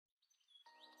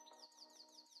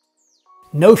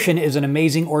Notion is an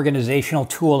amazing organizational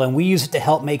tool, and we use it to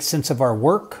help make sense of our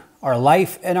work, our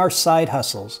life, and our side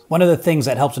hustles. One of the things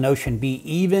that helps Notion be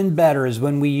even better is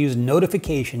when we use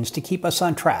notifications to keep us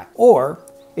on track. Or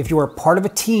if you are part of a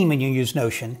team and you use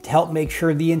Notion to help make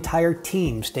sure the entire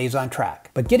team stays on track.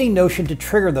 But getting Notion to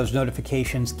trigger those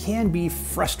notifications can be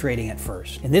frustrating at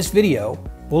first. In this video,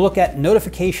 we'll look at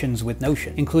notifications with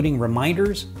Notion, including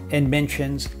reminders and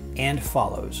mentions and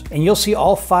follows. And you'll see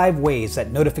all 5 ways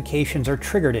that notifications are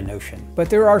triggered in Notion. But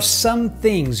there are some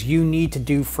things you need to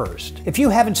do first. If you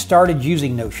haven't started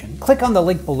using Notion, click on the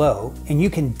link below and you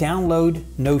can download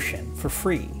Notion for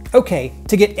free. Okay,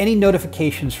 to get any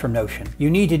notifications from Notion, you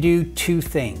need to do 2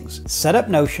 things. Set up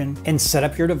Notion and set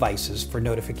up your devices for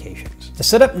notifications. To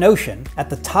set up Notion, at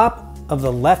the top of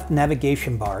the left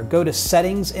navigation bar, go to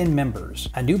Settings and Members.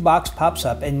 A new box pops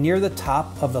up, and near the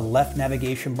top of the left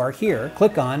navigation bar here,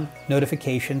 click on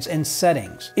Notifications and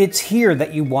Settings. It's here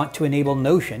that you want to enable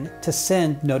Notion to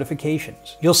send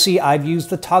notifications. You'll see I've used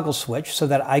the toggle switch so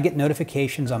that I get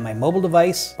notifications on my mobile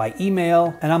device, by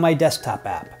email, and on my desktop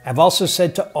app. I've also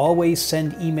said to always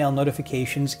send email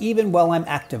notifications even while I'm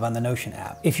active on the Notion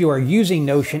app. If you are using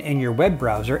Notion in your web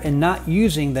browser and not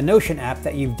using the Notion app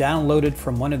that you've downloaded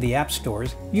from one of the app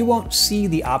stores, you won't see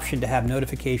the option to have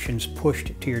notifications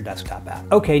pushed to your desktop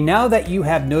app. Okay, now that you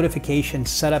have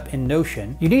notifications set up in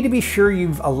Notion, you need to be sure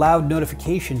you've allowed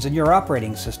notifications in your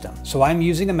operating system. So I'm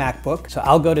using a MacBook, so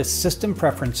I'll go to System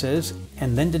Preferences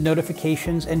and then to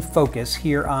Notifications and Focus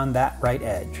here on that right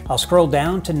edge. I'll scroll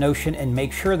down to Notion and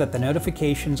make sure that the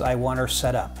notifications I want are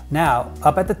set up. Now,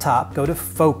 up at the top, go to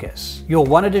Focus. You'll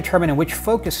want to determine in which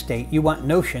focus state you want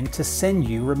Notion to send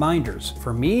you reminders.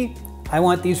 For me, I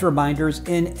want these reminders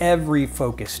in every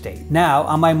focus state. Now,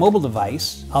 on my mobile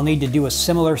device, I'll need to do a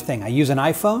similar thing. I use an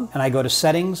iPhone and I go to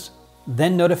Settings,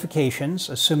 then Notifications,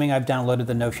 assuming I've downloaded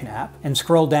the Notion app, and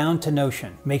scroll down to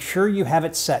Notion. Make sure you have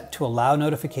it set to allow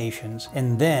notifications,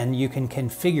 and then you can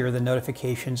configure the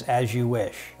notifications as you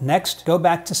wish. Next, go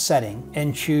back to Setting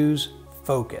and choose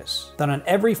Focus. Then on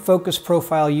every focus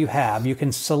profile you have, you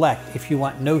can select if you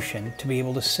want Notion to be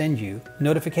able to send you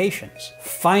notifications.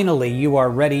 Finally, you are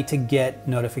ready to get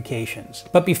notifications.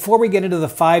 But before we get into the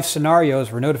 5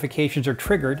 scenarios where notifications are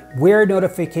triggered, where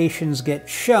notifications get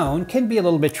shown can be a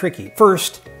little bit tricky.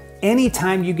 First,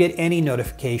 anytime you get any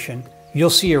notification, you'll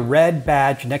see a red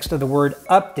badge next to the word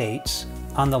Updates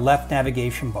on the left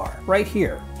navigation bar, right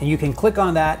here. And you can click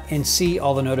on that and see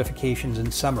all the notifications in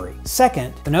summary.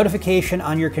 Second, the notification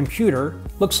on your computer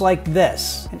looks like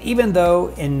this. And even though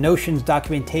in Notion's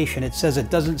documentation it says it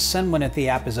doesn't send one if the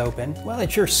app is open, well,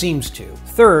 it sure seems to.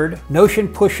 Third, Notion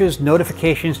pushes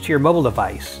notifications to your mobile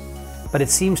device, but it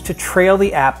seems to trail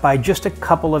the app by just a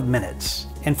couple of minutes.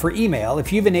 And for email,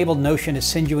 if you've enabled Notion to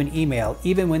send you an email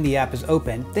even when the app is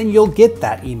open, then you'll get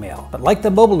that email. But like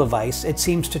the mobile device, it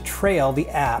seems to trail the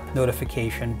app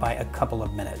notification by a couple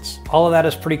of minutes. All of that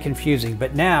is pretty confusing,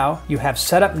 but now you have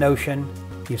set up Notion,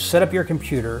 you've set up your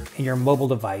computer and your mobile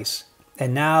device,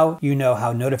 and now you know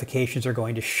how notifications are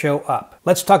going to show up.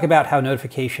 Let's talk about how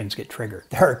notifications get triggered.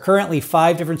 There are currently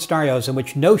 5 different scenarios in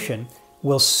which Notion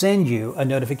will send you a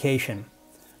notification.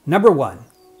 Number 1.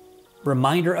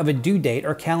 Reminder of a due date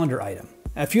or calendar item.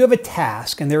 Now, if you have a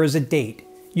task and there is a date,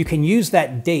 you can use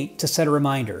that date to set a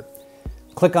reminder.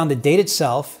 Click on the date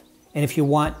itself, and if you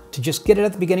want to just get it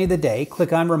at the beginning of the day,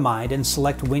 click on Remind and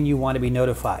select when you want to be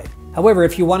notified. However,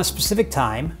 if you want a specific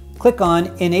time, click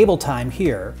on Enable Time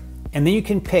here, and then you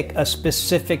can pick a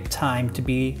specific time to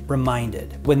be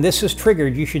reminded. When this is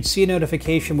triggered, you should see a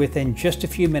notification within just a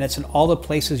few minutes in all the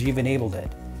places you've enabled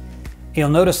it. You'll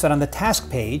notice that on the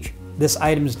task page, this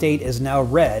item's date is now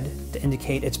red to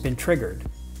indicate it's been triggered.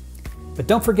 But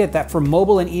don't forget that for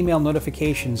mobile and email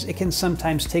notifications, it can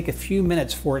sometimes take a few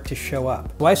minutes for it to show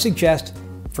up. So I suggest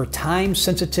for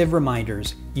time-sensitive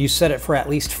reminders, you set it for at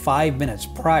least 5 minutes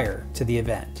prior to the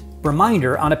event.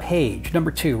 Reminder on a page.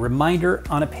 Number 2, reminder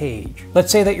on a page.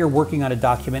 Let's say that you're working on a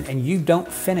document and you don't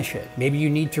finish it. Maybe you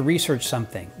need to research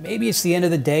something. Maybe it's the end of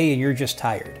the day and you're just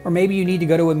tired. Or maybe you need to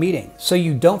go to a meeting. So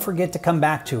you don't forget to come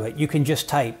back to it. You can just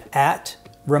type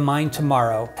 @remind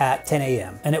tomorrow at 10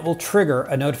 a.m. and it will trigger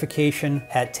a notification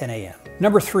at 10 a.m.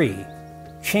 Number 3,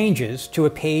 changes to a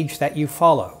page that you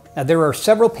follow. Now, there are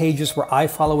several pages where I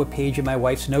follow a page in my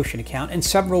wife's Notion account and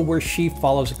several where she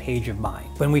follows a page of mine.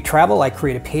 When we travel, I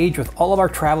create a page with all of our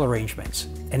travel arrangements.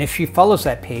 And if she follows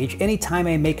that page, anytime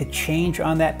I make a change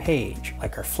on that page,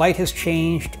 like our flight has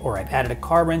changed or I've added a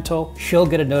car rental, she'll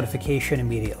get a notification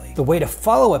immediately. The way to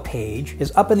follow a page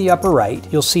is up in the upper right,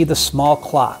 you'll see the small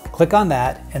clock. Click on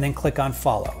that and then click on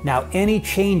follow. Now, any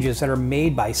changes that are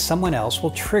made by someone else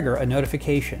will trigger a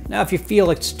notification. Now, if you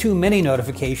feel it's too many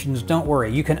notifications, don't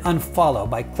worry. You can unfollow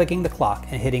by clicking the clock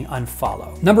and hitting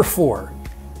unfollow. Number 4,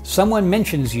 someone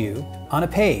mentions you on a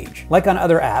page. Like on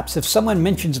other apps, if someone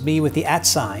mentions me with the @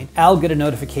 sign, I'll get a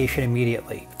notification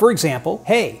immediately. For example,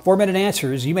 hey, 4-minute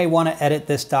answers, you may want to edit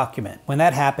this document. When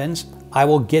that happens, I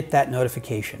will get that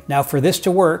notification. Now, for this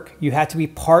to work, you have to be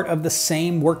part of the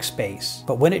same workspace.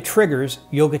 But when it triggers,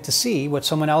 you'll get to see what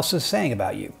someone else is saying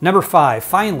about you. Number 5,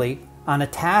 finally, on a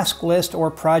task list or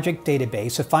project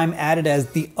database, if I'm added as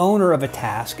the owner of a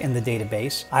task in the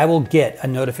database, I will get a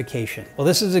notification. Well,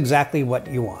 this is exactly what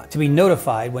you want, to be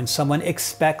notified when someone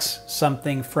expects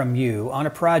something from you on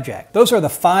a project. Those are the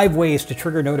 5 ways to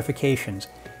trigger notifications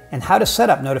and how to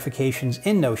set up notifications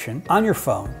in Notion on your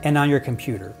phone and on your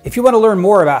computer. If you want to learn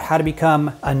more about how to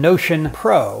become a Notion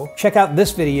pro, check out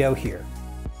this video here.